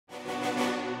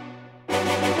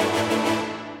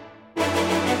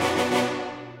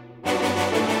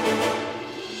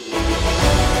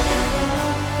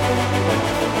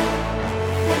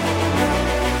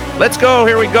Let's go.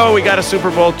 Here we go. We got a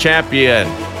Super Bowl champion.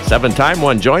 7-time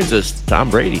one joins us, Tom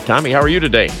Brady. Tommy, how are you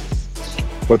today?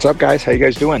 What's up, guys? How you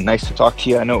guys doing? Nice to talk to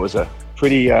you. I know it was a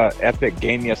pretty epic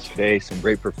game yesterday, some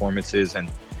great performances, and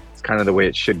it's kind of the way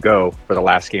it should go for the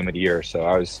last game of the year. So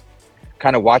I was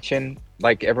kind of watching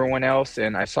like everyone else,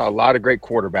 and I saw a lot of great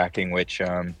quarterbacking, which,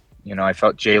 I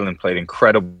felt Jalen played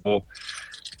incredible.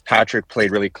 Patrick played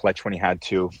really clutch when he had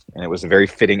to, and it was a very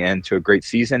fitting end to a great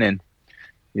season. And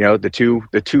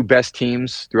the two best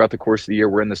teams throughout the course of the year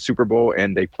were in the Super Bowl,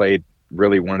 and they played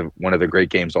really one of the great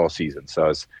games all season. So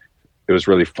it was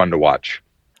really fun to watch.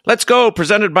 Let's go.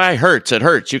 Presented by Hertz. At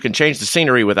Hertz, you can change the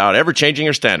scenery without ever changing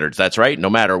your standards. That's right. No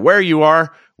matter where you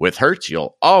are, with Hertz,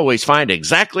 you'll always find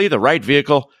exactly the right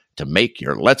vehicle to make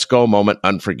your Let's Go moment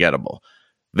unforgettable.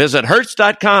 Visit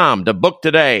Hertz.com to book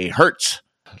today. Hertz.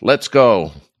 Let's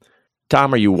go.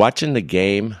 Tom, are you watching the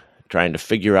game trying to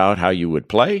figure out how you would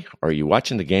play, or are you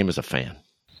watching the game as a fan?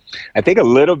 I think a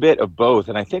little bit of both.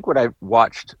 And I think what I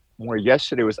watched more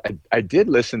yesterday was I did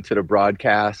listen to the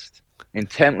broadcast,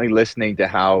 intently listening to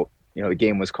how, the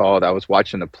game was called. I was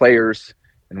watching the players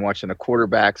and watching the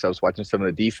quarterbacks. I was watching some of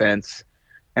the defense.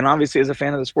 And obviously as a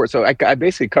fan of the sport. So I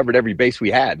basically covered every base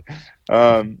we had.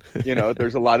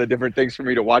 There's a lot of different things for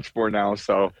me to watch for now.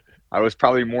 So I was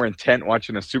probably more intent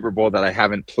watching a Super Bowl that I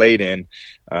haven't played in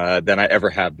than I ever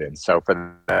have been. So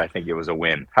for that, I think it was a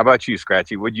win. How about you,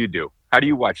 Scratchy? What'd you do? How do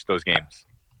you watch those games?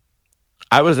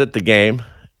 I was at the game,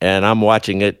 and I'm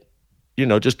watching it,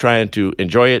 just trying to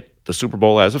enjoy it, the Super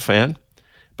Bowl as a fan.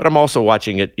 But I'm also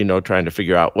watching it, trying to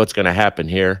figure out what's going to happen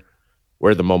here,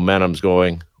 where the momentum's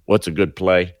going, what's a good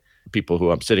play. People who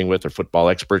I'm sitting with are football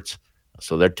experts,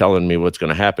 so they're telling me what's going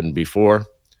to happen before.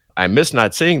 I miss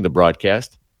not seeing the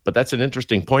broadcast. But that's an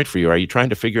interesting point for you. Are you trying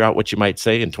to figure out what you might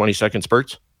say in 20-second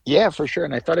spurts? Yeah, for sure.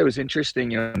 And I thought it was interesting.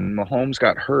 When Mahomes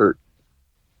got hurt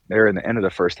there in the end of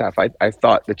the first half, I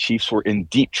thought the Chiefs were in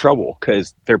deep trouble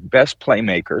because their best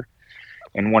playmaker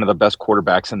and one of the best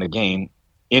quarterbacks in the game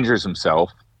injures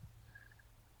himself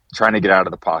trying to get out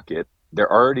of the pocket.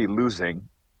 They're already losing.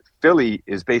 Philly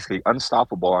is basically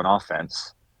unstoppable on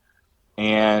offense.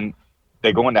 And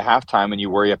they go into halftime and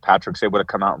you worry if Patrick's able to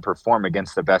come out and perform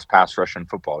against the best pass rush in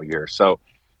football year. So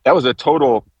that was a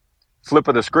total flip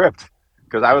of the script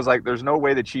because I was like, there's no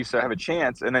way the Chiefs have a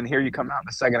chance. And then here you come out in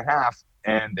the second half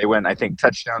and they went, I think,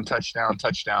 touchdown,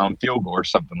 field goal or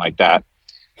something like that.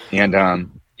 And,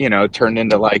 turned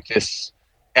into like this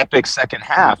epic second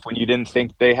half when you didn't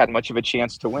think they had much of a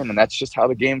chance to win. And that's just how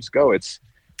the games go. It's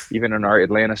even in our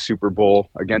Atlanta Super Bowl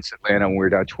against Atlanta when we were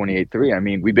down 28-3. I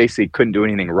mean, we basically couldn't do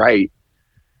anything right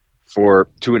for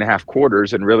 2.5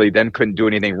 quarters and really then couldn't do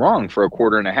anything wrong for a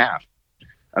quarter and a half.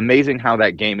 Amazing how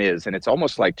that game is. And it's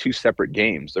almost like two separate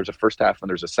games. There's a first half and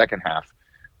there's a second half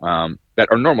that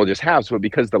are normal just halves, but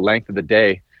because the length of the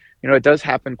day, it does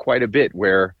happen quite a bit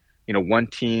where, one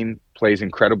team plays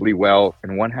incredibly well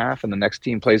in one half and the next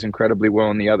team plays incredibly well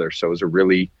in the other. So it was a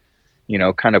really,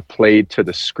 kind of played to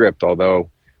the script. Although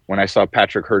when I saw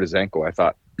Patrick hurt his ankle, I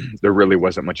thought there really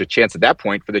wasn't much a chance at that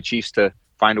point for the Chiefs to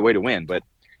find a way to win. But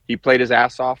he played his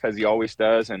ass off as he always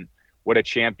does, and what a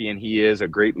champion he is, a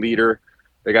great leader.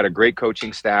 They got a great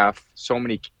coaching staff. So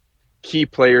many key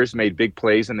players made big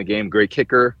plays in the game. Great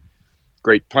kicker,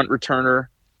 great punt returner.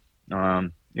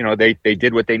 They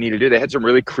did what they needed to do. They had some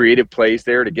really creative plays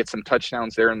there to get some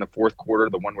touchdowns there in the fourth quarter.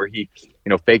 The one where he,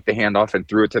 faked the handoff and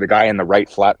threw it to the guy in the right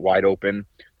flat wide open.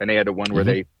 Then they had the one where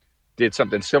they did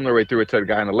something similar. They threw it to the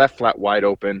guy in the left flat wide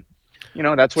open.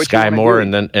 That's what Sky Moore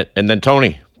and then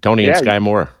Tony and Sky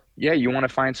Moore. Yeah, you want to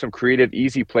find some creative,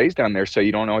 easy plays down there so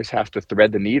you don't always have to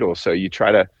thread the needle. So you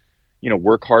try to,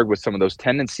 work hard with some of those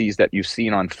tendencies that you've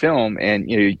seen on film and,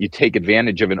 you take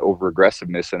advantage of an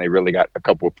over-aggressiveness. And they really got a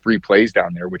couple of free plays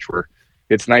down there,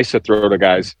 it's nice to throw to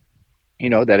guys,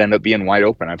 that end up being wide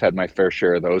open. I've had my fair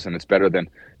share of those, and it's better than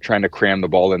trying to cram the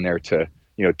ball in there to,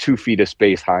 2 feet of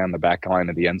space high on the back line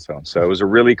of the end zone. So it was a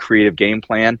really creative game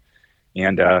plan.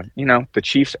 And, the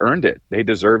Chiefs earned it. They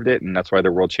deserved it, and that's why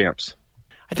they're world champs.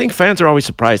 I think fans are always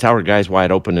surprised how are guys wide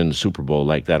open in the Super Bowl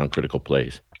like that on critical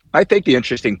plays. I think the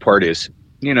interesting part is,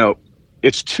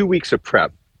 it's 2 weeks of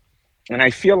prep. And I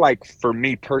feel like for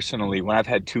me personally, when I've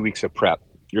had 2 weeks of prep,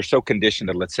 you're so conditioned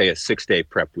to, let's say, a 6-day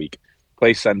prep week.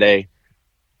 Play Sunday,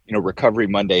 recovery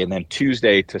Monday, and then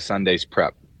Tuesday to Sunday's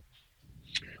prep.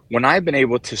 When I've been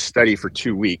able to study for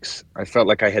 2 weeks, I felt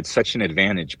like I had such an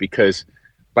advantage because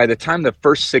by the time the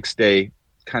first 6-day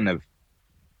kind of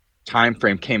time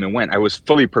frame came and went, I was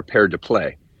fully prepared to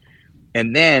play.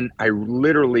 And then I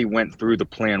literally went through the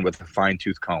plan with a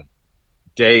fine-tooth comb,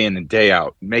 day in and day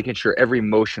out, making sure every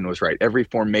motion was right, every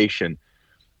formation,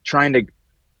 trying to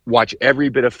watch every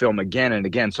bit of film again and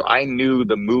again. So I knew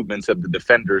the movements of the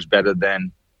defenders better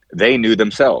than they knew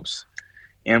themselves.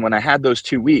 And when I had those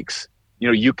 2 weeks,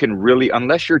 you can really,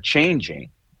 unless you're changing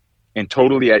and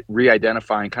totally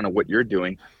re-identifying kind of what you're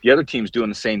doing, the other team's doing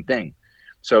the same thing.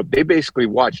 So they basically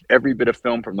watched every bit of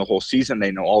film from the whole season.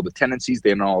 They know all the tendencies.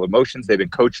 They know all the emotions. They've been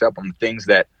coached up on the things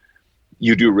that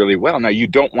you do really well. Now, you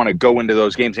don't want to go into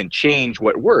those games and change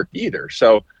what worked either.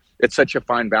 So it's such a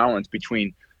fine balance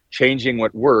between changing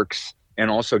what works and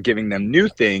also giving them new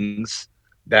things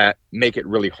that make it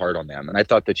really hard on them. And I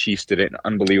thought the Chiefs did an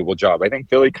unbelievable job. I think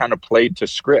Philly kind of played to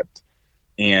script,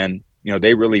 and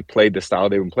they really played the style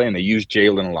they've been playing. They used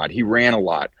Jalen a lot. He ran a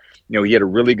lot. He had a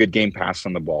really good game pass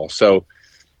on the ball. So,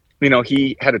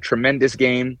 he had a tremendous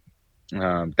game.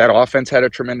 That offense had a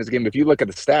tremendous game. If you look at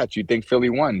the stats, you'd think Philly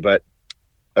won, but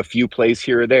a few plays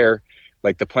here or there,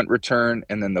 like the punt return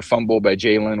and then the fumble by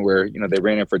Jalen where, they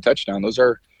ran in for a touchdown, those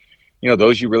are,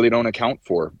 those you really don't account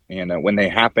for. And when they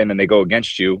happen and they go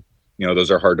against you,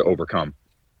 those are hard to overcome.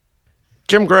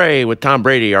 Jim Gray with Tom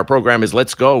Brady. Our program is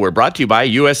Let's Go. We're brought to you by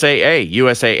USAA.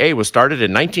 USAA was started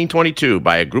in 1922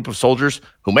 by a group of soldiers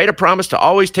who made a promise to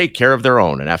always take care of their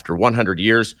own. And after 100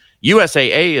 years,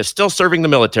 USAA is still serving the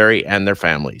military and their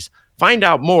families. Find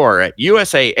out more at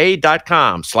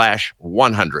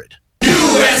USAA.com/100.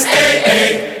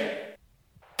 USAA!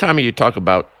 Tommy, you talk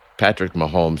about Patrick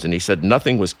Mahomes, and he said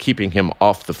nothing was keeping him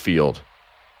off the field.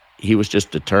 He was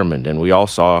just determined, and we all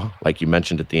saw, like you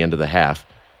mentioned at the end of the half,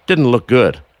 didn't look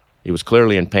good. He was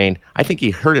clearly in pain. I think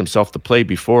he hurt himself the play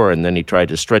before, and then he tried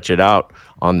to stretch it out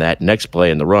on that next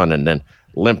play in the run and then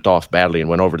limped off badly and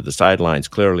went over to the sidelines,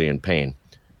 clearly in pain.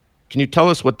 Can you tell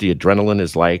us what the adrenaline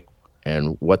is like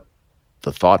and what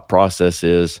the thought process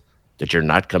is that you're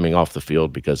not coming off the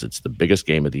field because it's the biggest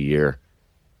game of the year?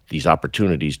 These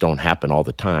opportunities don't happen all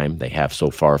the time. They have so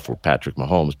far for Patrick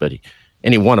Mahomes, but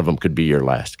any one of them could be your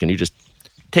last. Can you just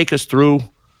take us through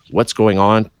what's going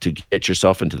on to get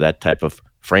yourself into that type of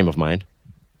frame of mind?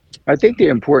 I think the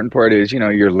important part is,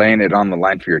 you're laying it on the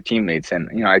line for your teammates.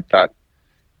 And, I thought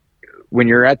when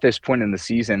you're at this point in the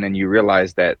season and you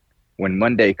realize that when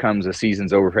Monday comes, the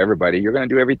season's over for everybody, you're going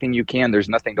to do everything you can. There's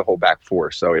nothing to hold back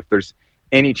for. So if there's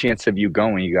any chance of you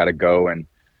going, you got to go. And,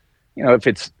 if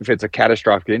it's a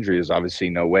catastrophic injury, there's obviously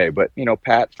no way. But,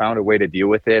 Pat found a way to deal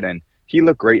with it, and he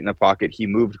looked great in the pocket. He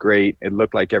moved great. It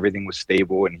looked like everything was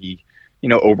stable, and he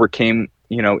overcame,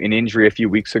 an injury a few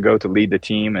weeks ago to lead the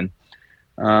team. And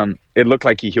it looked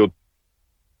like he healed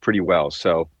pretty well.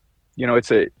 So,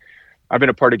 I've been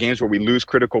a part of games where we lose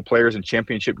critical players in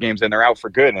championship games and they're out for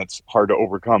good, and it's hard to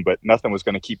overcome, but nothing was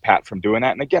going to keep Pat from doing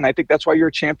that. And again, I think that's why you're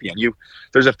a champion.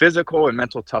 There's a physical and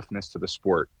mental toughness to the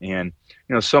sport. And,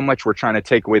 so much we're trying to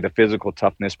take away the physical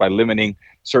toughness by limiting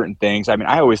certain things. I mean,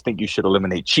 I always think you should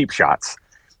eliminate cheap shots.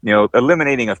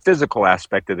 Eliminating a physical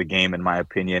aspect of the game, in my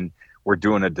opinion, we're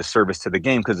doing a disservice to the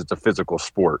game because it's a physical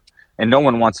sport. And no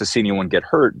one wants to see anyone get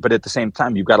hurt, but at the same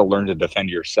time, you've got to learn to defend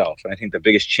yourself. And I think the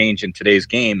biggest change in today's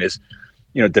game is,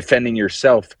 defending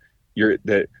yourself.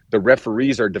 The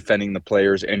referees are defending the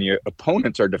players, and your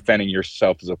opponents are defending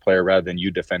yourself as a player rather than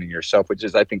you defending yourself, which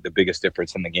is, I think, the biggest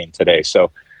difference in the game today.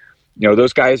 So,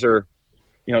 those guys are,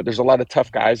 there's a lot of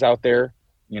tough guys out there.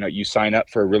 You sign up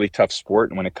for a really tough sport,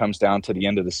 and when it comes down to the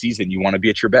end of the season, you want to be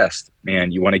at your best,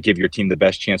 and you want to give your team the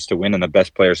best chance to win, and the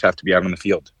best players have to be out on the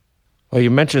field. Well, you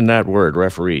mentioned that word,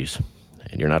 referees,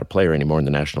 and you're not a player anymore in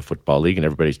the National Football League, and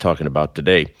everybody's talking about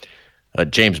today.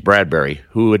 James Bradbury,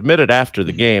 who admitted after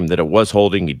the game that it was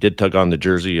holding. He did tug on the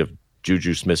jersey of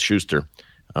Juju Smith-Schuster,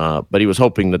 but he was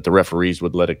hoping that the referees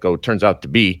would let it go. Turns out to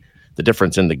be the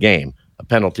difference in the game, a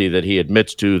penalty that he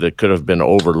admits to that could have been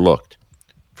overlooked.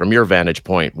 From your vantage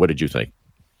point, what did you think?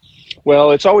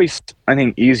 Well, it's always, I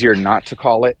think, easier not to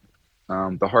call it.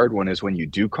 The hard one is when you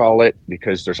do call it,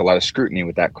 because there's a lot of scrutiny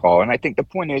with that call. And I think the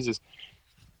point is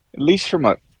at least from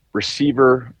a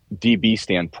receiver DB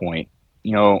standpoint,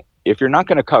 if you're not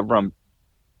going to cover them,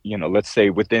 let's say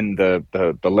within the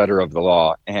letter of the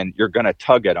law, and you're going to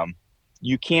tug at them,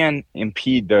 you can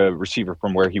impede the receiver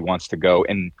from where he wants to go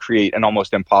and create an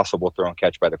almost impossible throw and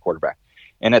catch by the quarterback.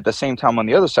 And at the same time, on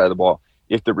the other side of the ball,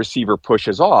 if the receiver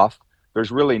pushes off,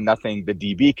 there's really nothing the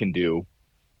DB can do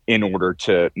in order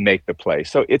to make the play.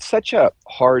 So it's such a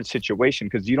hard situation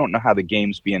because you don't know how the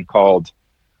game's being called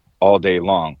all day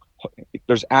long.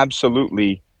 There's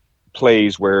absolutely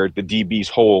plays where the DBs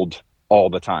hold all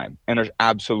the time. And there's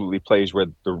absolutely plays where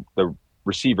the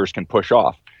receivers can push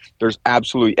off. There's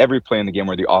absolutely every play in the game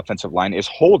where the offensive line is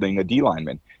holding a D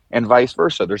lineman, and vice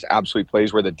versa. There's absolutely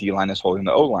plays where the D line is holding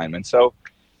the O lineman. So,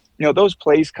 those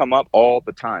plays come up all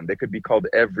the time. They could be called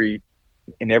every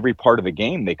in every part of the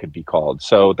game they could be called.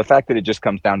 So the fact that it just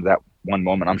comes down to that one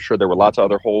moment, I'm sure there were lots of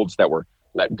other holds that were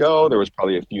let go. There was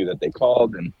probably a few that they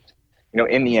called. And,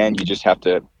 in the end, you just have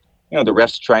to, the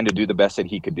ref's trying to do the best that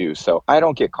he could do. So I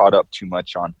don't get caught up too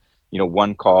much on,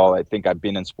 one call. I think I've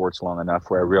been in sports long enough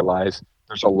where I realize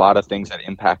there's a lot of things that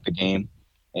impact the game.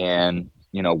 And,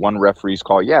 one referee's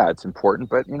call, yeah, it's important,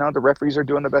 but, the referees are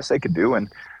doing the best they could do, and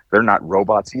they're not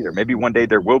robots either. Maybe one day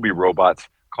there will be robots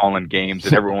calling games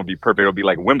and everyone will be perfect. It'll be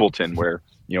like Wimbledon where,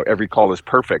 every call is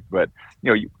perfect. But,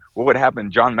 what would happen?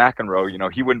 John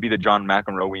McEnroe, he wouldn't be the John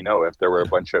McEnroe we know if there were a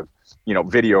bunch of,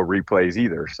 video replays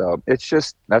either. So it's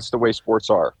just, that's the way sports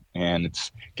are. And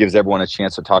it gives everyone a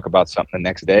chance to talk about something the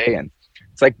next day. And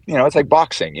it's like, it's like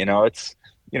boxing, it's,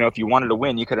 if you wanted to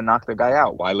win, you could have knocked the guy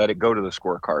out. Why let it go to the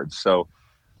scorecards? So,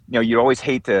 you always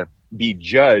hate to be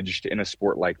judged in a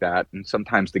sport like that. And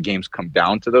sometimes the games come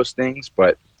down to those things,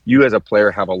 but you as a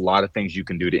player have a lot of things you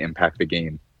can do to impact the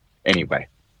game anyway.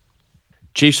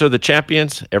 Chiefs are the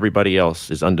champions. Everybody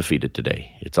else is undefeated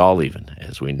today. It's all even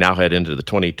as we now head into the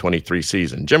 2023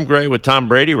 season. Jim Gray with Tom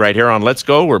Brady right here on Let's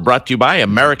Go. We're brought to you by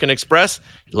American Express.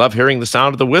 You love hearing the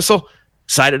sound of the whistle?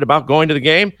 Excited about going to the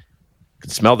game? You can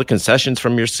smell the concessions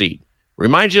from your seat.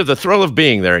 Reminds you of the thrill of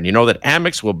being there, and you know that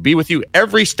Amex will be with you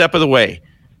every step of the way.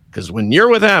 Because when you're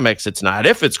with Amex, it's not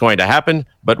if it's going to happen,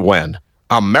 but when.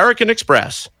 American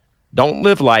Express. Don't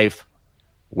live life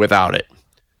without it.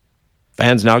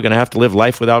 Fans now going to have to live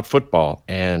life without football,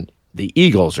 and the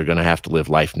Eagles are going to have to live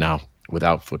life now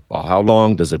without football. How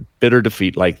long does a bitter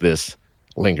defeat like this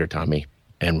linger, Tommy?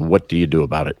 And what do you do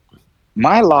about it?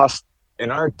 My loss,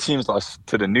 and our team's loss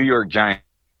to the New York Giants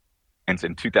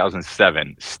in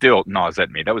 2007 still gnaws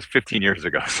at me. That was 15 years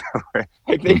ago. So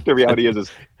I think the reality is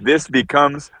this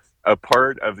becomes a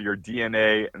part of your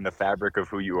DNA and the fabric of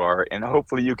who you are, and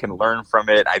hopefully you can learn from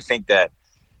it. I think that,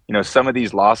 some of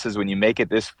these losses, when you make it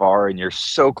this far and you're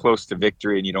so close to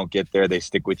victory and you don't get there, they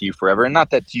stick with you forever. And not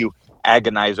that you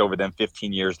agonize over them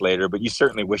 15 years later, but you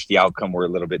certainly wish the outcome were a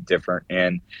little bit different.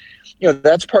 And,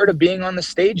 that's part of being on the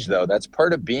stage, though. That's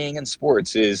part of being in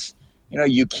sports is,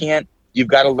 you've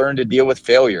got to learn to deal with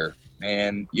failure,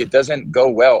 and it doesn't go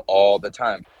well all the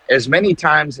time. As many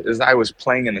times as I was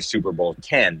playing in the Super Bowl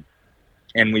 10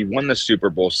 and we won the Super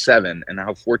Bowl 7, and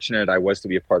how fortunate I was to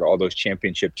be a part of all those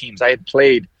championship teams. I had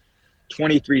played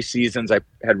 23 seasons. I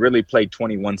had really played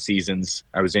 21 seasons.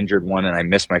 I was injured one, and I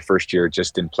missed my first year,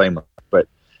 just didn't play much. But,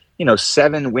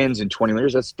 7 wins in 20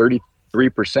 years, that's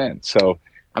 33%. So,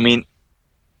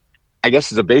 I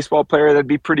guess as a baseball player, that'd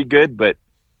be pretty good, but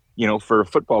for a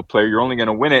football player, you're only going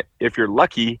to win it if you're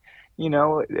lucky,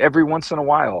 every once in a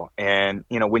while. And,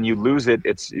 when you lose it,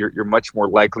 you're much more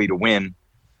likely to win.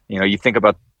 You think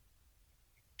about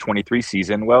 23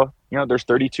 season, well, there's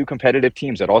 32 competitive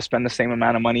teams that all spend the same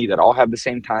amount of money, that all have the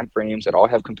same time frames, that all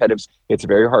have competitive. It's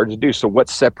very hard to do. So what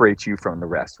separates you from the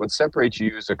rest? What separates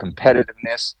you is a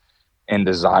competitiveness and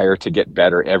desire to get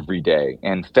better every day.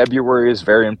 And February is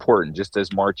very important, just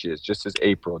as March is, just as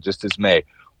April, just as May.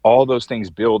 All those things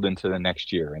build into the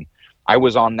next year. And I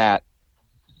was on that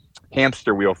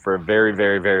hamster wheel for a very,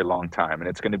 very, very long time. And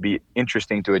it's going to be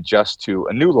interesting to adjust to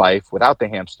a new life without the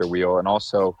hamster wheel, and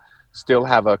also still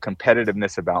have a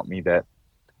competitiveness about me that,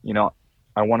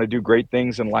 I want to do great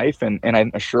things in life. And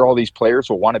I'm sure all these players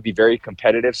will want to be very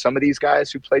competitive. Some of these guys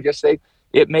who played yesterday,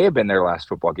 it may have been their last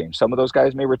football game. Some of those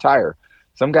guys may retire.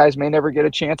 Some guys may never get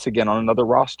a chance again on another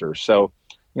roster. So,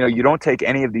 you don't take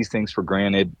any of these things for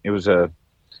granted. It was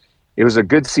a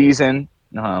good season.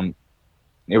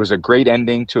 It was a great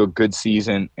ending to a good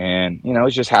season. And, I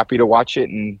was just happy to watch it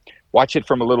and watch it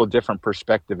from a little different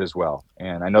perspective as well.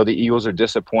 And I know the Eagles are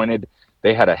disappointed.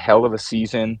 They had a hell of a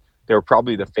season. They were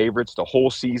probably the favorites the whole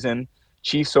season.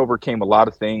 Chiefs overcame a lot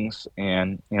of things,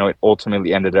 and, it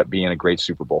ultimately ended up being a great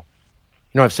Super Bowl.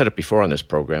 I've said it before on this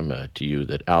program to you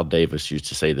that Al Davis used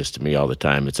to say this to me all the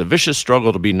time. It's a vicious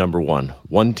struggle to be number one.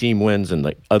 One team wins and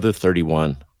the other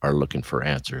 31 are looking for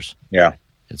answers. Yeah.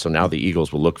 And so now the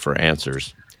Eagles will look for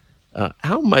answers.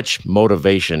 How much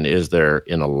motivation is there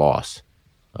in a loss?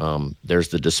 There's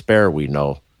the despair we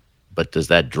know, but does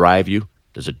that drive you?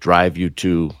 Does it drive you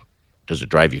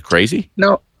crazy?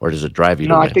 No. Or does it drive you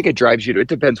to No, win? I think it drives you to, it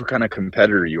depends what kind of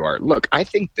competitor you are. Look, I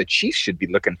think the Chiefs should be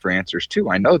looking for answers too.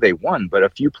 I know they won, but a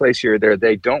few plays here or there,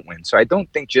 they don't win. So I don't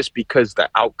think just because the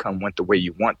outcome went the way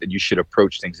you want that you should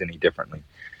approach things any differently.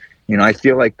 I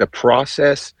feel like the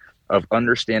process of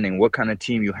understanding what kind of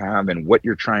team you have and what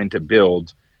you're trying to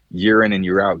build year in and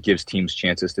year out gives teams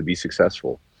chances to be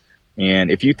successful.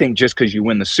 And if you think just because you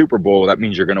win the Super Bowl, that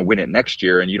means you're going to win it next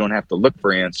year and you don't have to look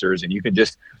for answers and you can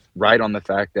just ride on the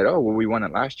fact that, we won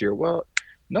it last year. Well,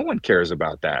 no one cares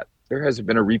about that. there hasn't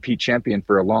been a repeat champion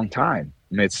for a long time.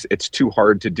 I mean, it's too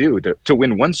hard to do. To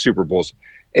win one Super Bowl is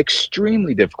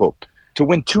extremely difficult. To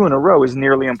win 2 in a row is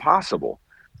nearly impossible.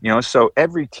 So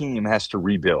every team has to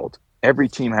rebuild. Every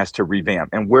team has to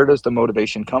revamp. And where does the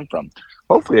motivation come from?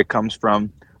 Hopefully it comes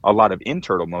from a lot of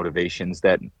internal motivations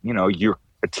that,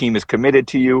 a team is committed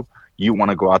to you. You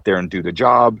want to go out there and do the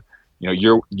job.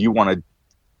 You want to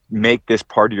make this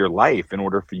part of your life in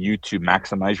order for you to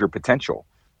maximize your potential.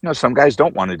 Some guys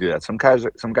don't want to do that. Some guys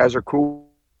are cool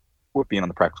with being on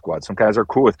the practice squad. Some guys are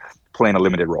cool with playing a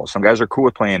limited role. Some guys are cool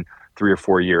with playing 3 or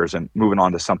 4 years and moving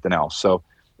on to something else. So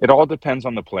it all depends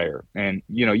on the player. And,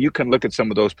 you can look at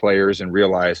some of those players and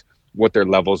realize what their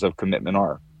levels of commitment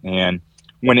are. And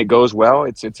when it goes well,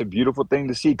 it's a beautiful thing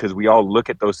to see, because we all look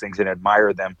at those things and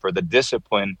admire them for the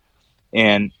discipline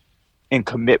and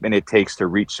commitment it takes to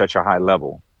reach such a high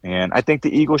level. And I think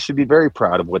the Eagles should be very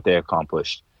proud of what they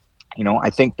accomplished. I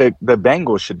think the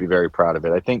Bengals should be very proud of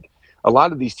it. I think a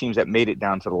lot of these teams that made it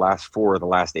down to the last 4 or the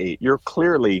last 8, you're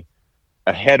clearly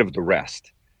ahead of the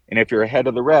rest. And if you're ahead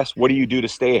of the rest, what do you do to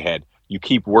stay ahead? You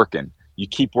keep working. You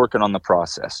keep working on the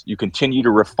process. You continue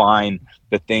to refine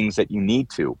the things that you need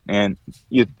to. And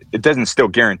it doesn't still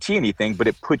guarantee anything, but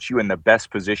it puts you in the best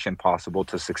position possible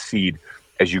to succeed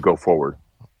as you go forward.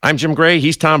 I'm Jim Gray.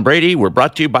 He's Tom Brady. We're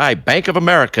brought to you by Bank of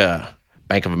America.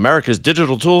 Bank of America's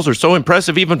digital tools are so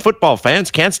impressive, even football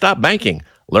fans can't stop banking.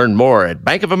 Learn more at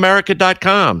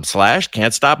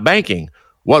bankofamerica.com/can'tstopbanking.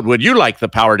 What would you like the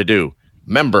power to do?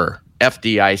 Member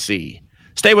FDIC.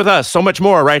 Stay with us. So much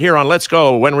more right here on Let's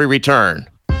Go when we return.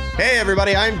 Hey,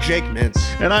 everybody. I'm Jake Mintz.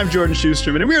 And I'm Jordan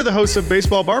Schusterman. And we are the hosts of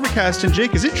Baseball Barbercast. And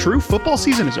Jake, is it true football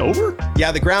season is over?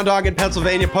 Yeah, the ground dog in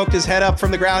Pennsylvania poked his head up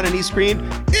from the ground and he screamed,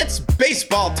 "It's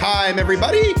baseball time,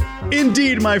 everybody!"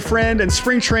 Indeed, my friend. And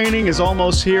spring training is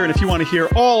almost here. And if you want to hear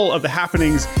all of the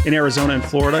happenings in Arizona and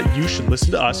Florida, you should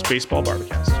listen to us, Baseball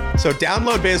Barbercast. So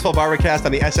download Baseball Barbercast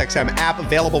on the SXM app,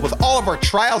 available with all of our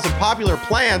trials and popular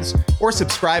plans, or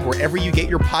subscribe wherever you get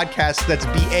your podcasts. That's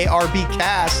BARB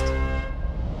Cast.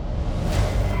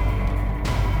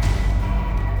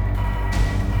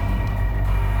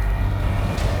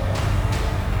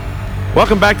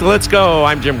 Welcome back to Let's Go.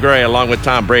 I'm Jim Gray along with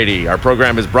Tom Brady. Our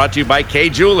program is brought to you by Kay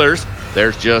Jewelers.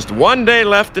 There's just one day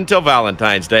left until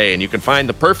Valentine's Day, and you can find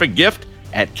the perfect gift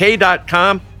at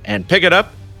Kay.com and pick it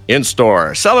up in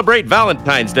store. Celebrate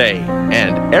Valentine's Day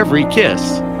and every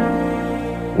kiss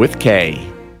with Kay.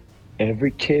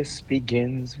 Every kiss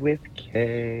begins with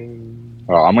K.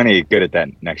 Oh, I'm going to get good at that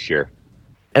next year.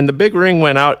 And the big ring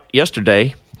went out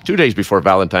yesterday, 2 days before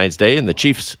Valentine's Day, and the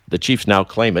Chiefs now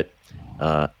claim it.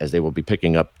 As they will be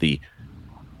picking up the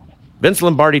Vince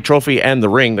Lombardi trophy and the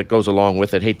ring that goes along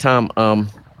with it. Hey, Tom,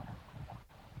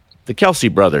 the Kelsey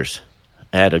brothers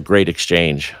had a great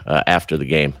exchange after the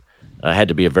game. Had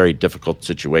to be a very difficult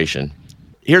situation.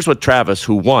 Here's what Travis,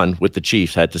 who won with the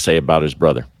Chiefs, had to say about his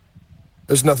brother.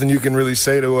 There's nothing you can really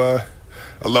say to a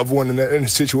loved one in a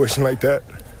situation like that.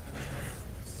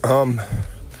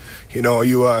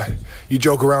 You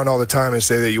joke around all the time and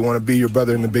say that you want to be your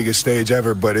brother in the biggest stage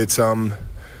ever, but it's a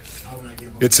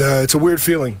weird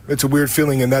feeling. It's a weird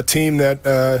feeling, and that team had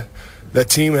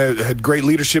great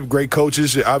leadership, great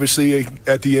coaches. Obviously,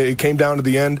 it came down to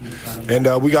the end, and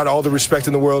we got all the respect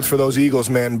in the world for those Eagles,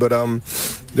 man. But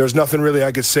there's nothing really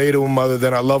I could say to him other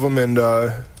than I love him, and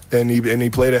he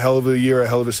played a hell of a year, a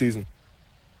hell of a season.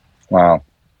 Wow,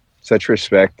 such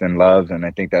respect and love, and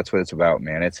I think that's what it's about,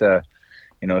 man.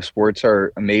 Sports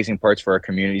are amazing parts for our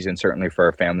communities and certainly for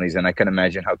our families. And I can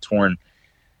imagine how torn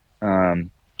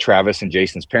Travis and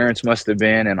Jason's parents must have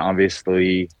been. And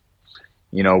obviously,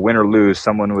 win or lose,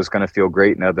 someone was going to feel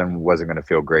great and the other one wasn't going to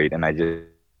feel great. And I just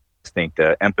think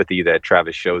the empathy that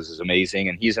Travis shows is amazing.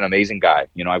 And he's an amazing guy.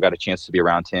 I've got a chance to be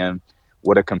around him.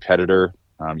 What a competitor.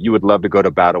 You would love to go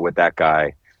to battle with that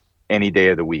guy any day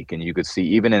of the week. And you could see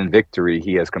even in victory,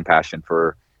 he has compassion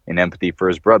for and empathy for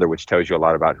his brother, which tells you a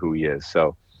lot about who he is.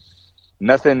 So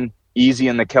nothing easy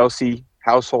in the Kelsey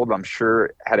household. I'm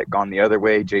sure had it gone the other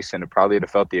way, Jason would probably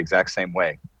have felt the exact same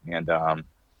way. And,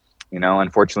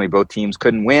 unfortunately both teams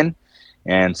couldn't win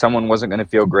and someone wasn't going to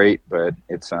feel great, but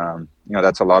it's,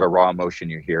 that's a lot of raw emotion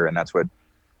you hear. And that's what,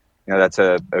 that's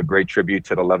a great tribute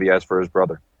to the love he has for his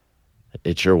brother.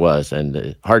 It sure was.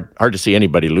 And hard to see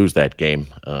anybody lose that game,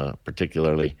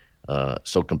 particularly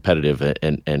so competitive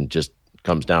and just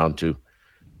comes down to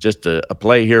just a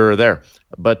play here or there.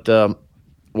 But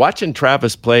watching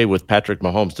Travis play with Patrick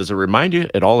Mahomes, does it remind you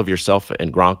at all of yourself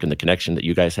and Gronk and the connection that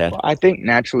you guys had? Well, I think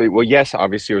naturally, yes,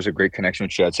 obviously there was a great connection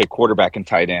with, I'd say, quarterback and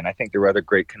tight end. I think there were other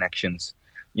great connections,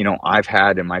 I've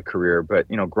had in my career. But,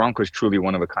 Gronk was truly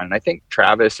one of a kind. And I think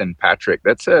Travis and Patrick,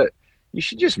 that's you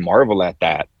should just marvel at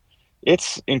that.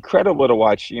 It's incredible to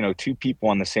watch, two people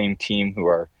on the same team who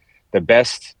are the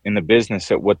best in the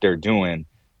business at what they're doing,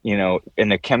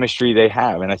 and the chemistry they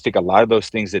have. And I think a lot of those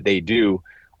things that they do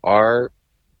are,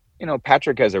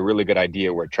 Patrick has a really good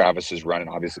idea where Travis is running,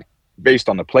 obviously based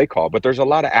on the play call, but there's a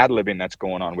lot of ad-libbing that's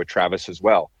going on with Travis as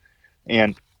well.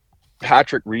 And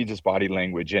Patrick reads his body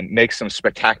language and makes some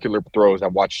spectacular throws.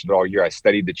 I've watched it all year. I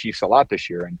studied the Chiefs a lot this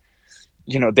year. And,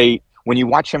 when you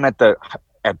watch him at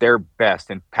their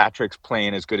best, and Patrick's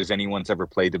playing as good as anyone's ever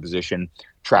played the position,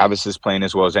 Travis is playing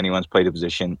as well as anyone's played the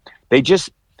position,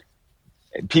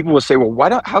 people will say,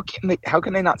 well, how can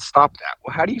they not stop that?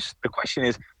 Well, the question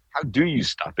is, how do you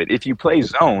stop it? If you play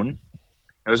zone,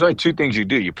 there's only two things you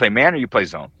do. You play man or you play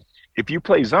zone. If you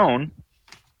play zone,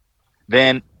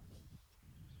 then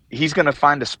he's going to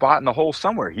find a spot in the hole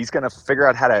somewhere. He's going to figure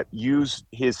out how to use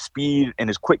his speed and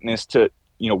his quickness to,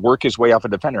 work his way off a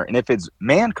defender. And if it's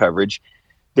man coverage,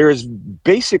 there is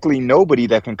basically nobody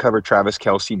that can cover Travis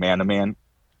Kelce man-to-man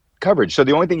coverage. So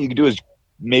the only thing you can do is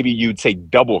maybe you'd say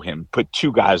double him, put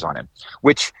two guys on him,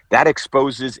 which that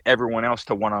exposes everyone else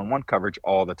to one-on-one coverage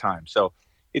all the time. So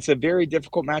it's a very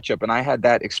difficult matchup, and I had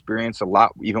that experience a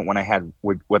lot even when I had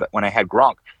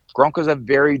Gronk. Gronk was a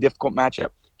very difficult matchup.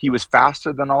 He was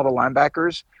faster than all the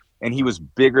linebackers, and he was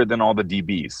bigger than all the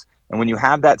DBs. And when you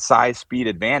have that size speed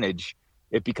advantage,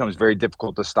 it becomes very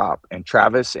difficult to stop. And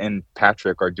Travis and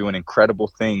Patrick are doing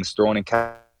incredible things, throwing and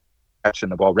catching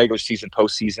the ball, regular season,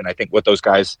 postseason. I think what those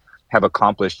guys have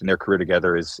accomplished in their career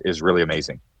together is really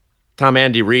amazing. Tom,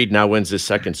 Andy Reid now wins his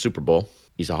second Super Bowl.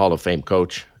 He's a Hall of Fame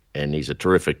coach, and he's a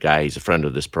terrific guy. He's a friend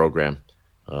of this program.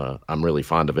 I'm really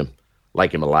fond of him,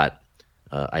 like him a lot.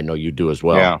 I know you do as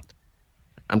well. Yeah.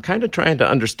 I'm kind of trying to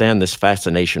understand this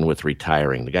fascination with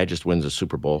retiring. The guy just wins a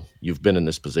Super Bowl. You've been in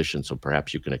this position, so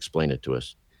perhaps you can explain it to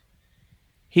us.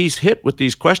 He's hit with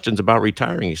these questions about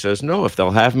retiring. He says, no, if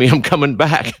they'll have me, I'm coming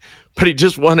back. But he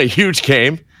just won a huge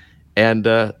game, and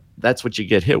that's what you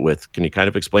get hit with. Can you kind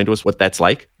of explain to us what that's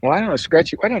like? Well, I don't know,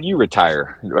 Scratchy. Why don't you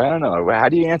retire? I don't know. How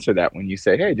do you answer that when you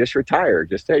say, hey, just retire?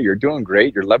 Just, hey, you're doing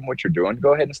great. You're loving what you're doing.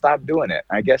 Go ahead and stop doing it.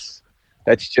 I guess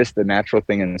that's just the natural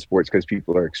thing in sports because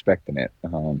people are expecting it.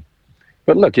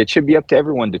 But look, it should be up to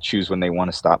everyone to choose when they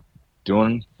want to stop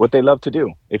doing what they love to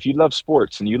do. If you love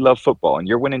sports and you love football and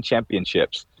you're winning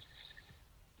championships,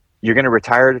 you're going to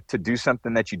retire to do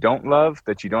something that you don't love,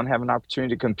 that you don't have an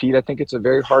opportunity to compete. I think it's a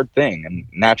very hard thing. And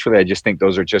naturally, I just think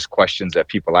those are just questions that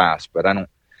people ask. But I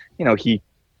don't,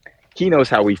 he knows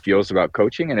how he feels about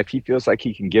coaching. And if he feels like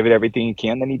he can give it everything he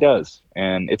can, then he does.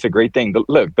 And it's a great thing. But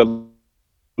look, the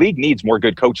league needs more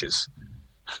good coaches.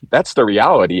 That's the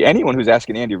reality. Anyone who's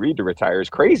asking Andy Reid to retire is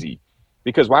crazy,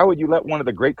 because why would you let one of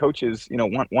the great coaches,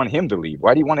 want him to leave?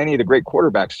 Why do you want any of the great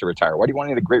quarterbacks to retire? Why do you want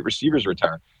any of the great receivers to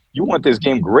retire? You want this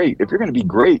game great. If you're going to be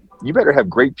great, you better have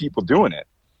great people doing it.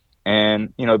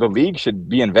 And, the league should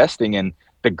be investing in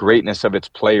the greatness of its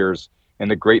players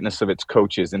and the greatness of its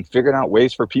coaches and figuring out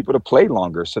ways for people to play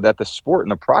longer so that the sport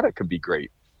and the product can be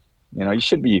great. You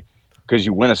shouldn't be, because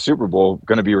you win a Super Bowl,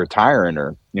 going to be retiring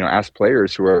or, ask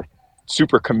players who are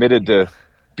super committed to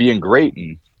being great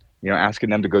and, asking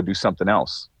them to go do something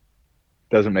else.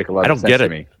 Doesn't make a lot of sense to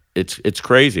me. It's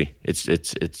crazy.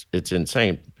 It's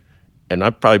insane. And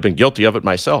I've probably been guilty of it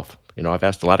myself. I've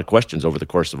asked a lot of questions over the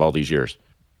course of all these years.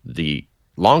 The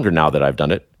longer now that I've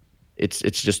done it, it's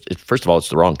first of all, it's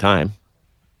the wrong time.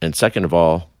 And second of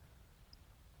all,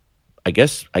 I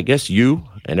guess you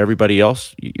and everybody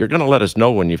else, you're going to let us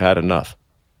know when you've had enough.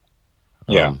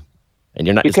 Yeah. And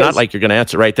it's not like you're going to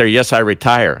answer right there, yes, I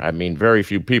retire. I mean, very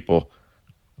few people,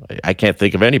 I can't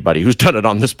think of anybody who's done it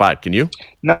on the spot. Can you?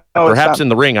 No. Perhaps in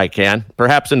the ring I can.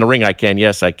 Perhaps in the ring I can.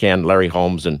 Yes, I can. Larry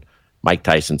Holmes and Mike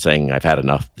Tyson saying, I've had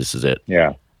enough. This is it.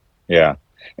 Yeah.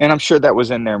 And I'm sure that was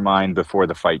in their mind before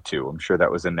the fight too. I'm sure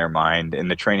that was in their mind in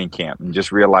the training camp, and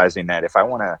just realizing that if I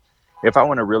want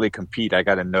to really compete, I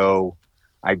got to know,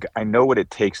 I know what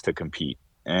it takes to compete.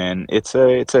 And it's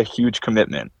a huge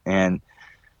commitment. And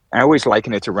I always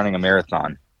liken it to running a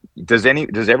marathon. Does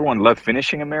everyone love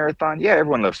finishing a marathon? Yeah,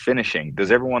 everyone loves finishing.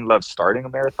 Does everyone love starting a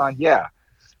marathon? Yeah.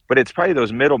 But it's probably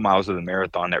those middle miles of the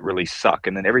marathon that really suck.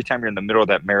 And then every time you're in the middle of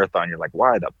that marathon, you're like,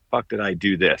 why the fuck did I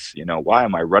do this? Why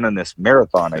am I running this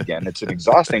marathon again? It's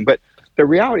exhausting. But the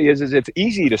reality is it's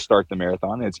easy to start the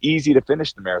marathon and it's easy to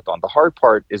finish the marathon. The hard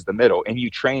part is the middle, and you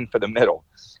train for the middle.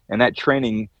 And that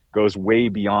training goes way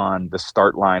beyond the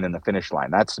start line and the finish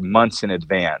line. That's months in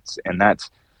advance. And that's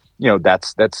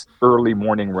early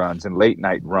morning runs and late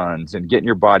night runs and getting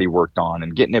your body worked on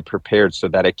and getting it prepared so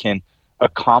that it can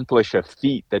accomplish a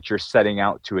feat that you're setting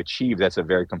out to achieve. That's a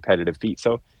very competitive feat.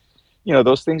 So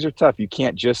those things are tough. You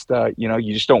can't just,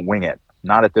 you just don't wing it.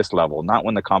 Not at this level, not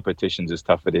when the competition's as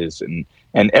tough it is.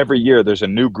 And every year there's a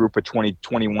new group of 20,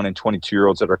 21, and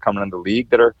 22-year-olds that are coming in the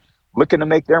league that are looking to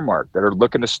make their mark, that are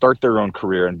looking to start their own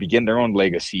career and begin their own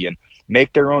legacy and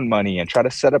make their own money and try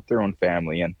to set up their own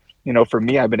family. And, for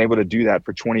me, I've been able to do that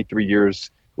for 23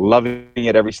 years, loving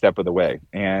it every step of the way.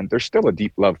 And there's still a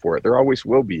deep love for it. There always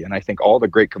will be. And I think all the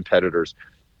great competitors,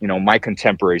 my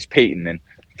contemporaries, Peyton and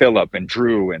Phillip and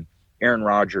Drew and Aaron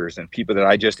Rodgers and people that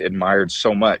I just admired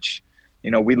so much,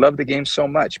 we love the game so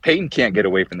much. Peyton can't get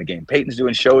away from the game. Peyton's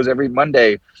doing shows every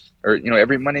Monday or,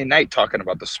 every Monday night talking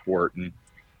about the sport. And,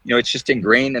 it's just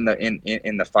ingrained in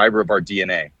the fiber of our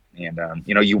DNA. And,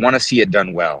 you want to see it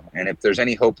done well. And if there's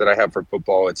any hope that I have for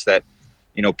football, it's that,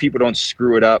 people don't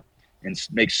screw it up and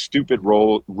make stupid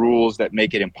rules that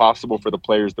make it impossible for the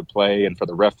players to play and for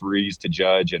the referees to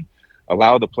judge, and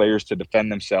allow the players to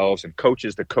defend themselves and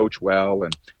coaches to coach well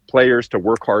and players to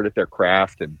work hard at their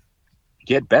craft and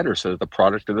get better so that the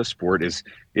product of the sport is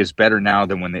better now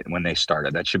than when they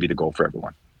started. That should be the goal for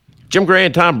everyone. Jim Gray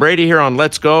and Tom Brady here on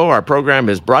Let's Go. Our program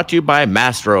is brought to you by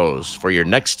Mastro's. For your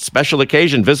next special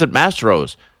occasion, visit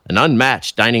Mastro's, an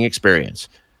unmatched dining experience.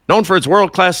 Known for its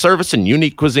world-class service and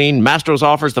unique cuisine, Mastro's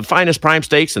offers the finest prime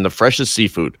steaks and the freshest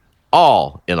seafood,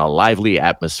 all in a lively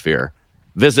atmosphere.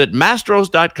 Visit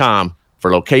Mastros.com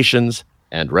for locations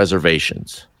and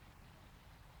reservations.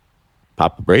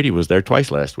 Papa Brady was there twice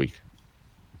last week.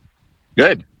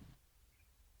 Good.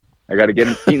 I got to get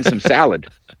him eating some salad.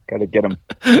 Got to get him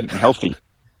eating healthy.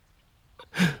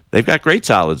 They've got great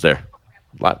salads there.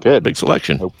 Good. Big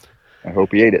selection. I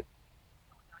hope he ate it.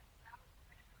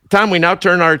 Tom, we now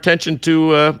turn our attention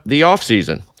to the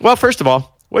off-season. Well, first of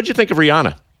all, what did you think of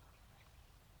Rihanna?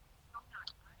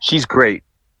 She's great.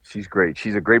 She's great.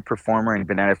 She's a great performer and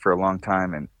been at it for a long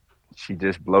time, and she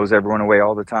just blows everyone away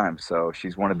all the time. So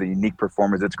she's one of the unique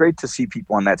performers. It's great to see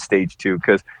people on that stage, too,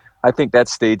 because I think that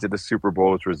stage of the Super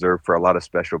Bowl is reserved for a lot of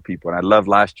special people. And I love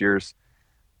last year's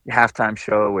halftime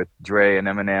show with Dre and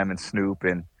Eminem and Snoop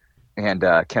and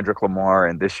Kendrick Lamar.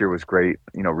 And this year was great.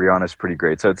 Rihanna's pretty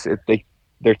great. So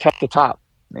they're tough to top.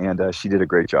 And she did a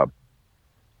great job.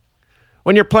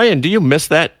 When you're playing, do you miss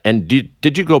that? And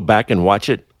did you go back and watch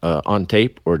it on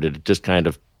tape? Or did it just kind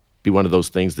of be one of those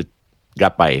things that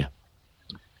got by you?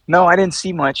 No, I didn't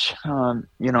see much.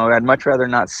 I'd much rather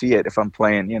not see it if I'm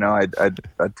playing. I'd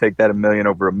take that 1,000,000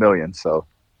 over 1,000,000. So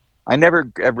I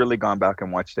never have really gone back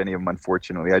and watched any of them,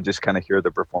 unfortunately. I just kind of hear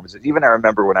the performances. Even I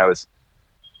remember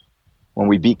when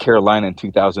we beat Carolina in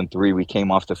 2003, we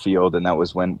came off the field, and that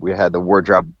was when we had the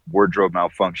wardrobe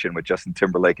malfunction with Justin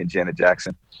Timberlake and Janet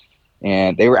Jackson.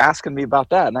 And they were asking me about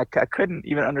that, and I couldn't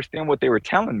even understand what they were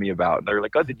telling me about. And they were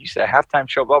like, "Oh, did you see a halftime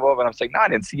show, blah, blah, blah?" And I was like, "No, I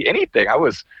didn't see anything. I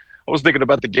was thinking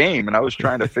about the game, and I was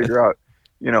trying to figure out,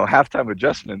 halftime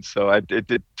adjustments." So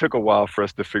it took a while for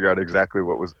us to figure out exactly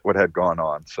what had gone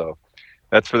on. So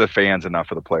that's for the fans and not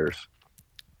for the players.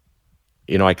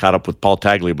 I caught up with Paul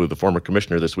Tagliabue, the former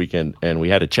commissioner, this weekend, and we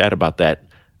had a chat about that.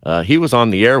 He was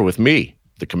on the air with me,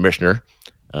 the commissioner,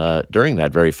 during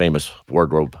that very famous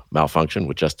wardrobe malfunction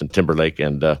with Justin Timberlake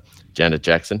and Janet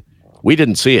Jackson. We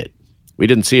didn't see it. We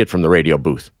didn't see it from the radio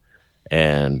booth.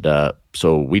 And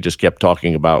so we just kept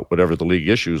talking about whatever the league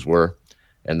issues were.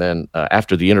 And then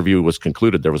after the interview was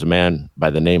concluded, there was a man by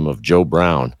the name of Joe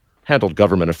Brown, handled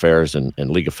government affairs and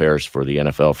league affairs for the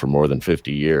NFL for more than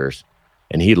 50 years.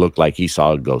 And he looked like he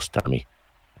saw a ghost, Tommy.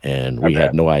 And we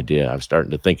had no idea. I was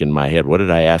starting to think in my head, what did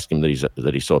I ask him that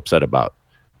he's so upset about?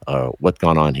 What's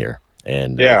gone on here?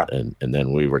 And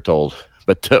then we were told,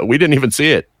 but we didn't even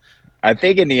see it. I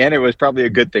think in the end, it was probably a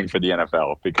good thing for the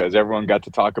NFL because everyone got to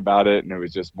talk about it, and it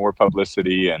was just more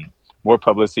publicity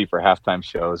for halftime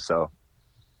shows. So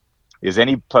is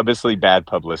any publicity bad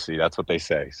publicity? That's what they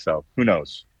say. So who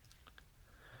knows?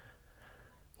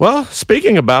 Well,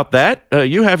 speaking about that,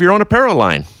 you have your own apparel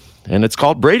line, and it's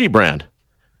called Brady Brand.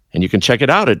 And you can check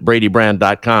it out at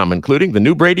bradybrand.com, including the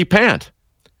new Brady pant,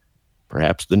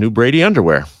 perhaps the new Brady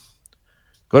underwear.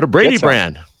 Go to Brady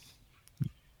Brand.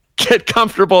 Get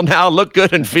comfortable now, look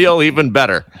good, and feel even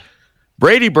better.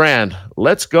 Brady Brand,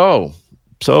 let's go.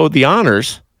 So the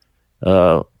Honors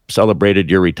celebrated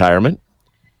your retirement,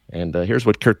 and here's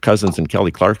what Kirk Cousins and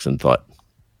Kelly Clarkson thought.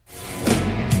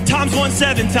 Tom's won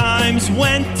 7 times,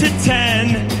 went to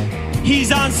 10.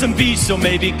 He's on some beach, so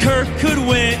maybe Kirk could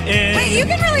win. Wait, you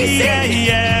can really sing?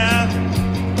 Yeah.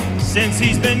 Since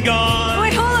he's been gone.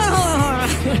 Wait, hold on.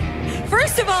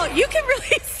 First of all, you can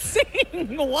really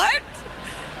sing. What?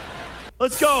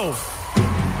 Let's go. 'Cause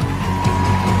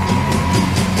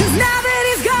now that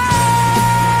he's gone,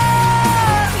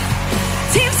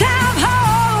 teams have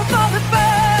hope for the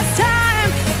first time.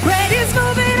 Brady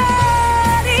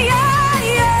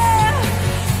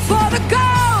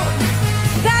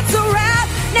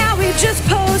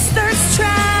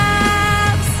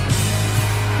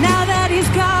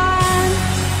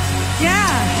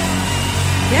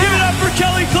for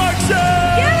Kelly Clarkson!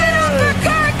 Give it up for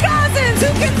Kirk Cousins, who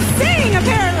can sing,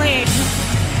 apparently.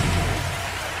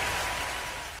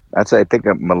 That's, I think,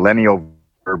 a millennial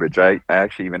verbiage. I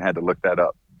actually even had to look that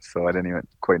up, so I didn't even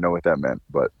quite know what that meant.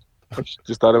 But I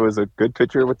just thought it was a good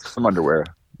picture with some underwear.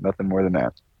 Nothing more than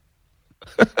that.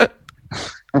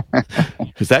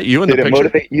 Is that you in the Did picture? it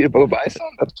motivate you to go buy some?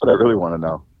 That's what I really want to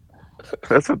know.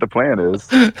 That's what the plan is.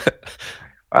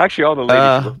 Actually, all the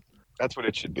ladies. That's what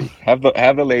it should be. Have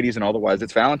the ladies and all the wives.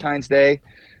 It's Valentine's Day.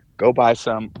 Go buy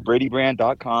some.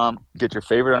 BradyBrand.com. Get your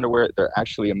favorite underwear. They're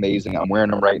actually amazing. I'm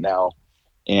wearing them right now,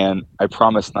 and I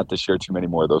promise not to share too many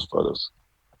more of those photos.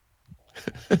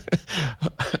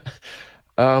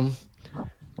 I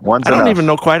don't even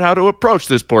know quite how to approach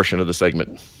this portion of the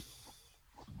segment.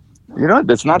 You know,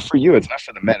 it's not for you. It's not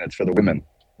for the men. It's for the women.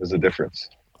 There's a difference.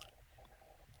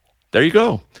 There you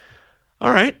go.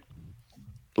 All right.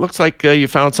 Looks like you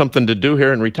found something to do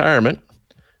here in retirement.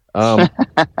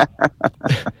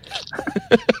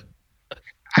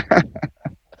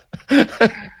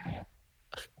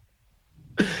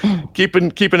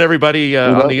 Keeping everybody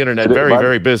on the internet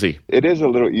very busy. It is a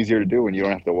little easier to do when you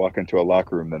don't have to walk into a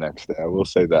locker room the next day. I will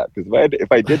say that, because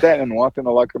if I did that and walked in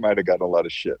the locker room, I'd have gotten a lot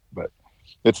of shit. But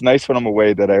it's nice when I'm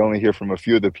away that I only hear from a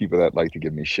few of the people that like to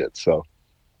give me shit. So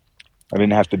I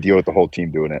didn't have to deal with the whole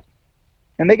team doing it.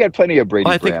 And they got plenty of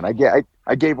Brady Brand.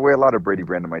 I gave away a lot of Brady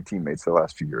Brand to my teammates the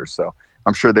last few years, so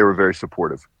I'm sure they were very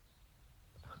supportive.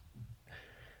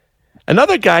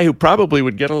 Another guy who probably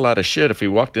would get a lot of shit if he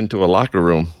walked into a locker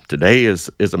room today is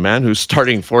a man who's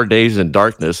starting 4 days in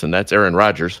darkness, and that's Aaron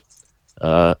Rodgers.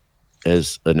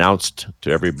 Has announced to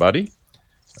everybody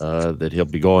that he'll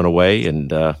be going away,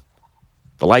 and the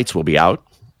lights will be out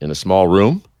in a small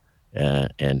room,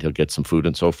 and he'll get some food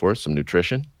and so forth, some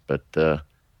nutrition, but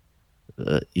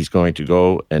he's going to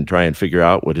go and try and figure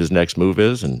out what his next move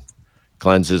is and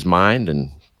cleanse his mind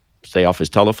and stay off his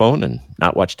telephone and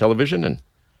not watch television and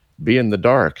be in the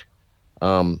dark.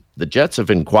 The Jets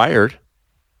have inquired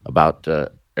about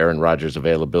Aaron Rodgers'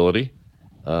 availability.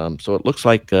 So it looks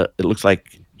like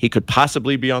he could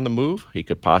possibly be on the move. He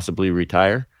could possibly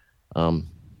retire.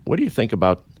 What do you think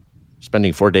about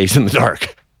spending 4 days in the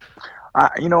dark?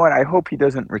 You know what? I hope he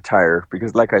doesn't retire,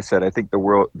 because, like I said, I think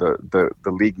the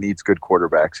league needs good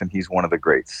quarterbacks, and he's one of the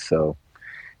greats. So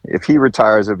if he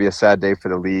retires, it'll be a sad day for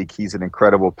the league. He's an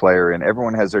incredible player, and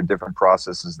everyone has their different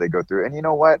processes they go through. And you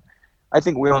know what? I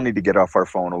think we all need to get off our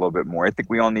phone a little bit more. I think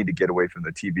we all need to get away from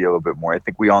the TV a little bit more. I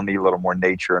think we all need a little more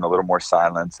nature and a little more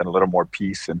silence and a little more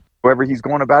peace. And whoever he's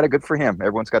going about it, good for him.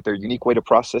 Everyone's got their unique way to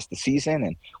process the season,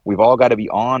 and we've all got to be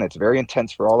on. It's very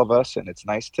intense for all of us, and it's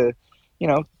nice to, you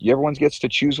know, everyone gets to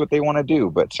choose what they want to do.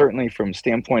 But certainly from the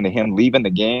standpoint of him leaving the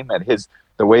game and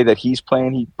the way that he's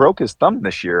playing, he broke his thumb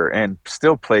this year and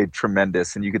still played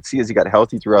tremendous. And you could see as he got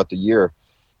healthy throughout the year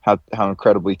how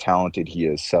incredibly talented he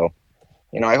is. So,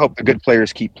 you know, I hope the good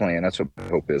players keep playing. That's what my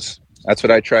hope is. That's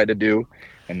what I try to do.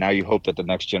 And now you hope that the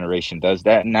next generation does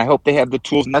that. And I hope they have the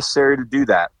tools necessary to do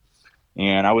that.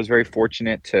 And I was very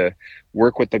fortunate to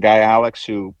work with the guy, Alex,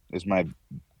 who is my,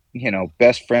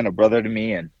 best friend, a brother to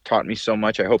me, and taught me so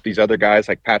much. I hope these other guys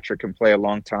like Patrick can play a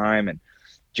long time, and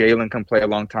Jalen can play a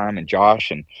long time, and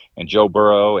Josh and Joe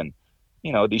Burrow, and,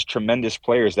 these tremendous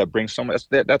players that bring so much.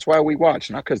 That's why we watch,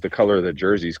 not because the color of the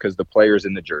jerseys, because the players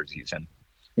in the jerseys. And,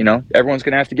 everyone's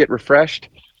going to have to get refreshed.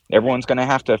 Everyone's going to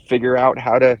have to figure out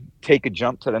how to take a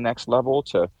jump to the next level,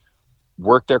 to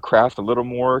work their craft a little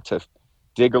more, to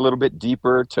dig a little bit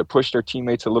deeper, to push their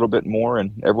teammates a little bit more.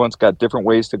 And everyone's got different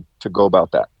ways to go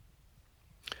about that.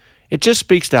 It just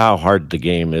speaks to how hard the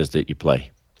game is that you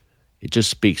play. It just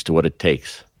speaks to what it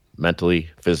takes mentally,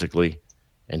 physically,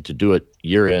 and to do it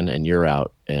year in and year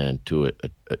out, and to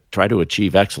try to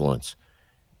achieve excellence.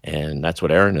 And that's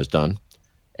what Aaron has done.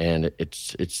 And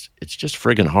it's just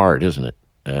friggin' hard, isn't it?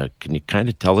 Can you kind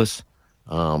of tell us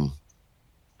how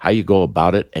you go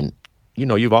about it? And,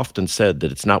 you've often said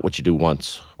that it's not what you do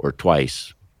once or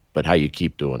twice, but how you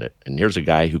keep doing it. And here's a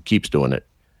guy who keeps doing it.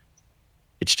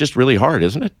 It's just really hard,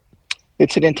 isn't it?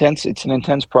 It's an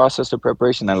intense process of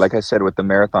preparation. And like I said, with the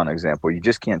marathon example, you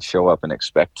just can't show up and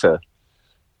expect to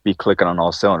be clicking on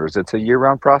all cylinders. It's a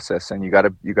year-round process, and you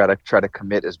gotta try to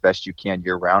commit as best you can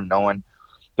year-round, knowing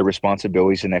the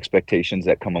responsibilities and expectations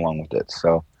that come along with it.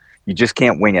 So you just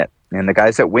can't wing it. And the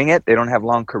guys that wing it, they don't have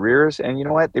long careers, and you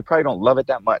know what? They probably don't love it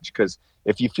that much, because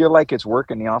if you feel like it's work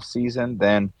in the off season,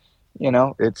 then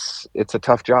it's a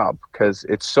tough job, because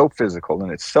it's so physical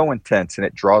and it's so intense, and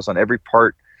it draws on every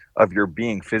part of your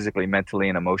being, physically, mentally,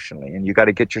 and emotionally. And you got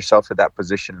to get yourself to that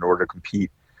position in order to compete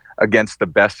against the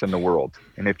best in the world.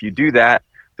 And if you do that,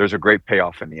 there's a great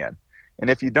payoff in the end. And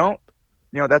if you don't,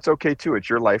 that's okay too. It's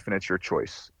your life and it's your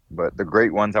choice. But the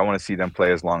great ones, I want to see them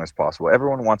play as long as possible.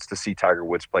 Everyone wants to see Tiger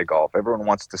Woods play golf. Everyone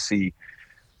wants to see,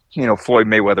 Floyd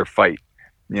Mayweather fight.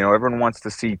 Everyone wants to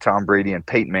see Tom Brady and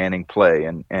Peyton Manning play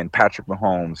and Patrick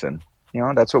Mahomes. And,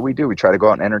 that's what we do. We try to go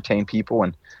out and entertain people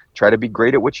and try to be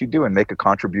great at what you do and make a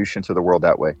contribution to the world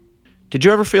that way. Did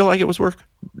you ever feel like it was work?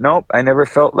 Nope. I never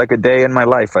felt like a day in my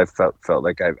life I felt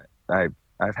like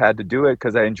I've had to do it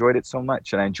because I enjoyed it so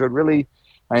much. And I enjoyed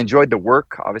the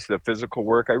work, obviously the physical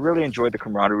work. I really enjoyed the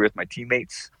camaraderie with my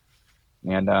teammates.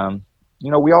 And,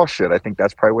 we all should. I think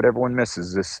that's probably what everyone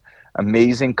misses, this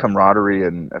amazing camaraderie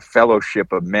and a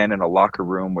fellowship of men in a locker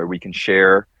room where we can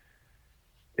share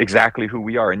exactly who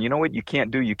we are. And you know what you can't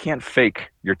do? You can't fake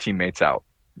your teammates out.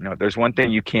 There's one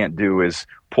thing you can't do is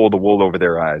pull the wool over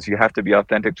their eyes. You have to be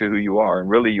authentic to who you are. And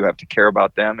really, you have to care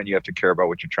about them and you have to care about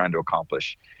what you're trying to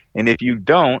accomplish. And if you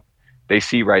don't, they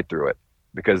see right through it.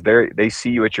 Because they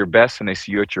see you at your best and they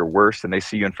see you at your worst, and they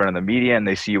see you in front of the media and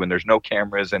they see you when there's no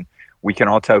cameras, and we can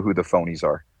all tell who the phonies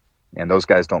are. And those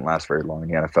guys don't last very long in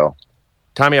the NFL.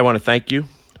 Tommy, I want to thank you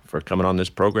for coming on this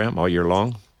program all year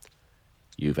long.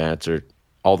 You've answered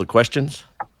all the questions.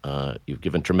 You've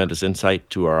given tremendous insight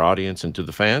to our audience and to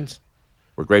the fans.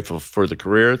 We're grateful for the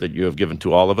career that you have given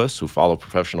to all of us who follow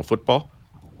professional football.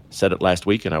 I said it last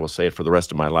week, and I will say it for the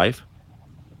rest of my life.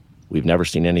 We've never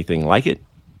seen anything like it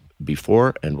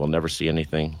before, and we'll never see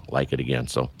anything like it again.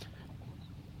 So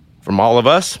from all of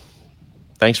us,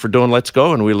 thanks for doing Let's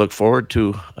Go, and we look forward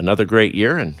to another great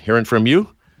year and hearing from you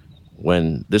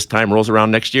when this time rolls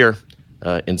around next year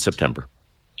in September.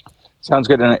 Sounds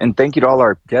good. And thank you to all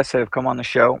our guests that have come on the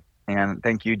show. And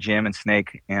thank you, Jim and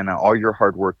Snake, and all your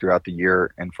hard work throughout the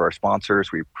year. And for our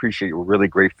sponsors, we appreciate you. We're really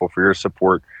grateful for your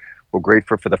support. We're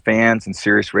grateful for the fans and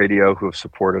Sirius Radio who have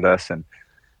supported us. And,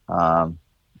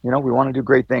 we want to do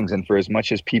great things. And for as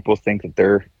much as people think that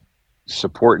they're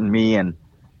supporting me and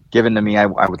giving to me, I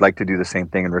would like to do the same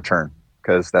thing in return,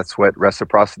 because that's what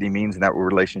reciprocity means and that's what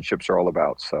relationships are all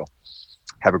about. So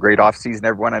have a great off season,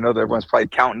 everyone. I know that everyone's probably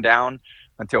counting down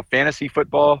until fantasy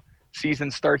football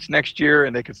season starts next year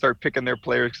and they can start picking their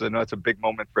players, because I know it's a big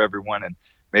moment for everyone. And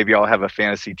maybe I'll have a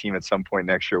fantasy team at some point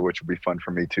next year, which will be fun for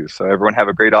me too. So everyone have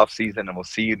a great off season, and we'll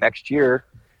see you next year,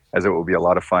 as it will be a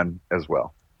lot of fun as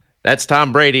well. That's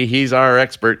Tom Brady. He's our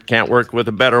expert. Can't work with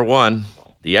a better one.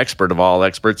 The expert of all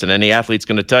experts, and any athlete's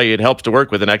going to tell you it helps to work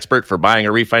with an expert for buying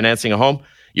or refinancing a home.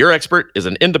 Your expert is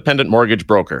an independent mortgage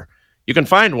broker. You can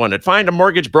find one at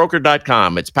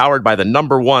findamortgagebroker.com. It's powered by the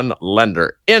 #1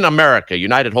 lender in America,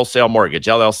 United Wholesale Mortgage,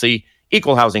 LLC,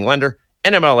 Equal Housing Lender,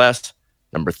 NMLS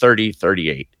number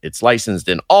 3038. It's licensed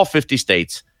in all 50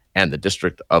 states and the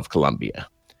District of Columbia.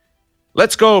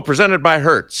 Let's Go, presented by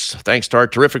Hertz. Thanks to our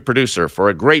terrific producer for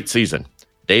a great season,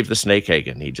 Dave the Snake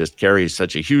Hagen. He just carries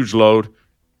such a huge load,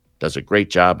 does a great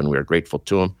job, and we are grateful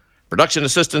to him. Production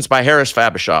assistance by Harris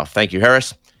Fabishoff. Thank you,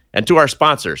 Harris. And to our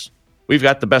sponsors, we've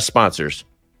got the best sponsors,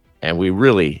 and we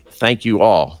really thank you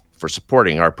all for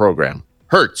supporting our program.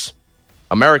 Hertz,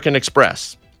 American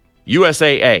Express,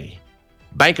 USAA,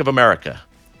 Bank of America,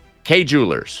 Kay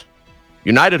Jewelers,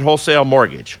 United Wholesale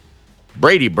Mortgage,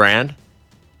 Brady Brand,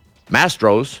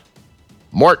 Mastro's,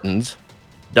 Morton's,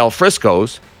 Del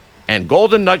Frisco's, and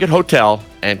Golden Nugget Hotel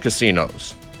and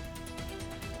Casinos.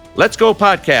 Let's Go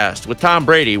podcast with Tom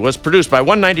Brady was produced by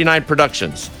 199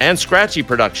 Productions and Scratchy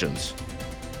Productions.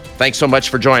 Thanks so much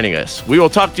for joining us. We will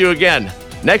talk to you again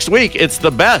next week. It's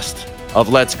the best of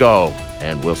Let's Go,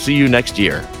 and we'll see you next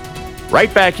year.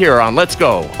 Right back here on Let's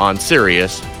Go on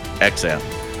Sirius XM.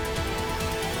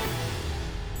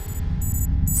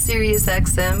 Sirius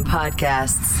XM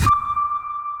podcasts.